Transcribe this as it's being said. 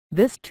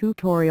This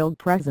tutorial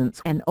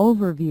presents an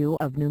overview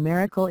of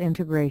numerical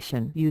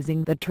integration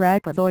using the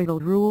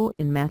trapezoidal rule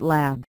in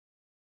MATLAB.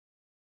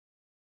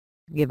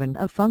 Given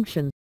a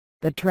function,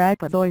 the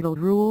trapezoidal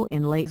rule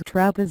inlays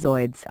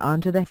trapezoids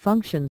onto the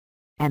function,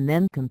 and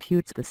then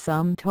computes the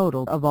sum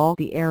total of all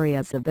the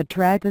areas of the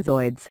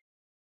trapezoids.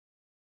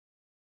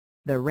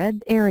 The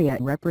red area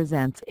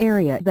represents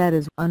area that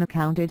is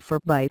unaccounted for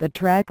by the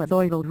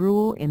trapezoidal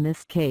rule in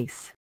this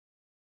case.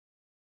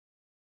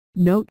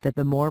 Note that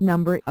the more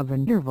number of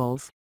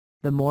intervals,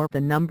 the more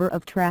the number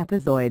of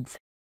trapezoids,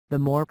 the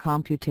more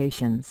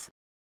computations.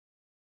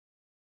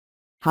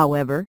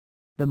 However,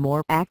 the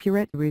more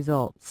accurate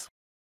results.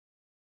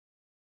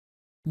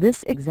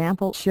 This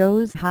example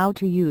shows how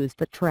to use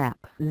the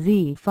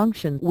trapz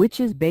function,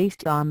 which is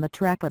based on the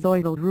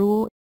trapezoidal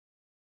rule.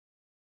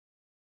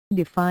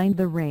 Define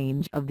the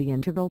range of the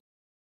integral.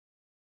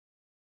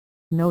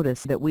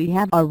 Notice that we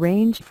have a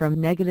range from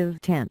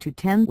 -10 to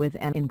 10 with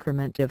an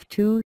increment of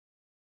 2.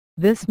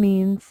 This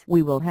means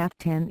we will have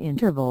 10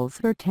 intervals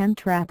for 10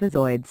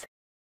 trapezoids.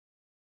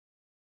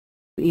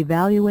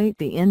 Evaluate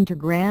the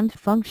integrand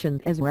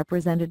function as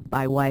represented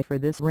by y for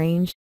this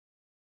range.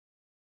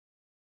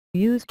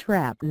 Use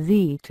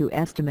trapz to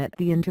estimate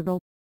the integral.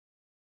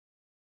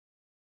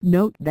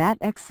 Note that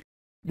x,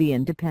 the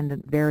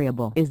independent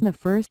variable, is the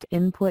first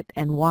input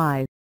and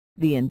y,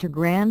 the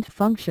integrand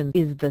function,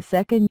 is the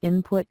second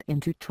input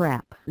into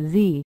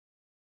trapz.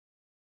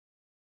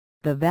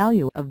 The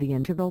value of the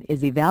integral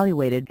is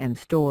evaluated and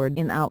stored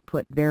in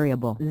output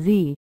variable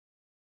z.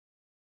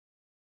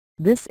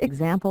 This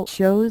example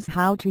shows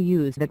how to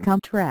use the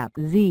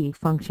cumtrapz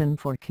function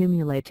for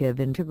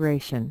cumulative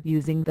integration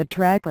using the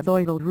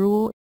trapezoidal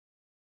rule.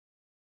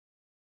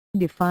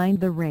 Define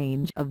the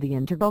range of the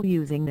integral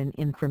using an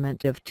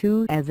increment of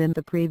 2 as in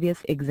the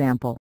previous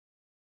example.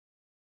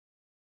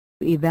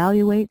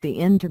 Evaluate the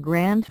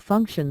integrand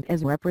function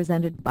as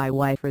represented by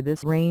y for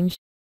this range.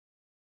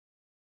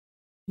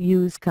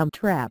 Use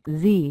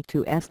cumtrapz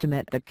to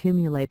estimate the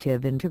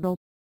cumulative integral.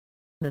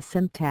 The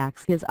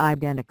syntax is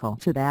identical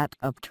to that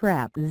of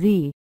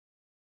trapz.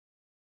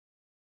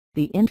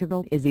 The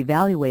integral is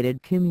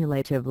evaluated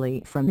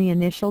cumulatively from the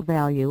initial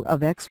value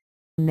of x,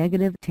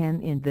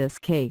 -10 in this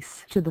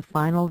case, to the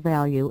final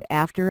value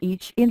after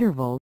each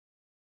interval.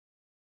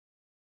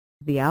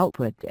 The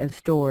output as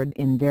stored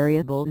in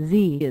variable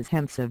z is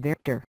hence a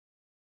vector,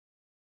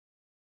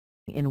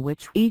 in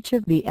which each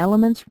of the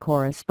elements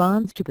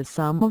corresponds to the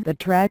sum of the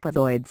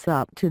trapezoids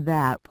up to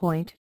that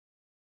point.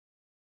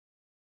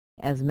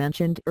 As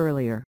mentioned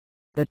earlier,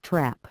 the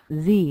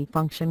trapz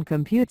function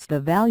computes the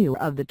value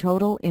of the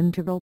total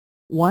integral,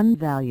 one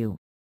value,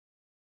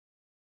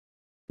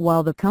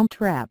 while the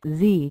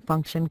cumtrapz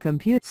function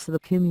computes the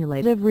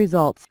cumulative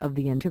results of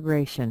the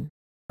integration,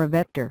 a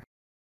vector.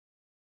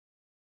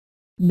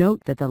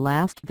 Note that the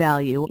last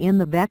value in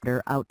the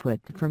vector output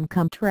from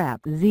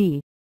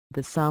cumtrapz,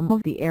 the sum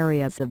of the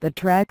areas of the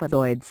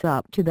trapezoids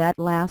up to that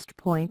last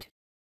point,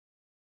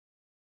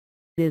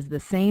 is the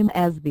same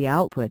as the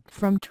output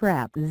from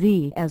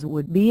trapz as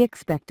would be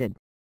expected.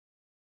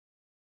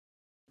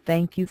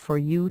 Thank you for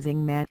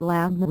using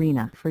MATLAB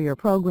Marina for your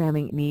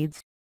programming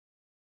needs.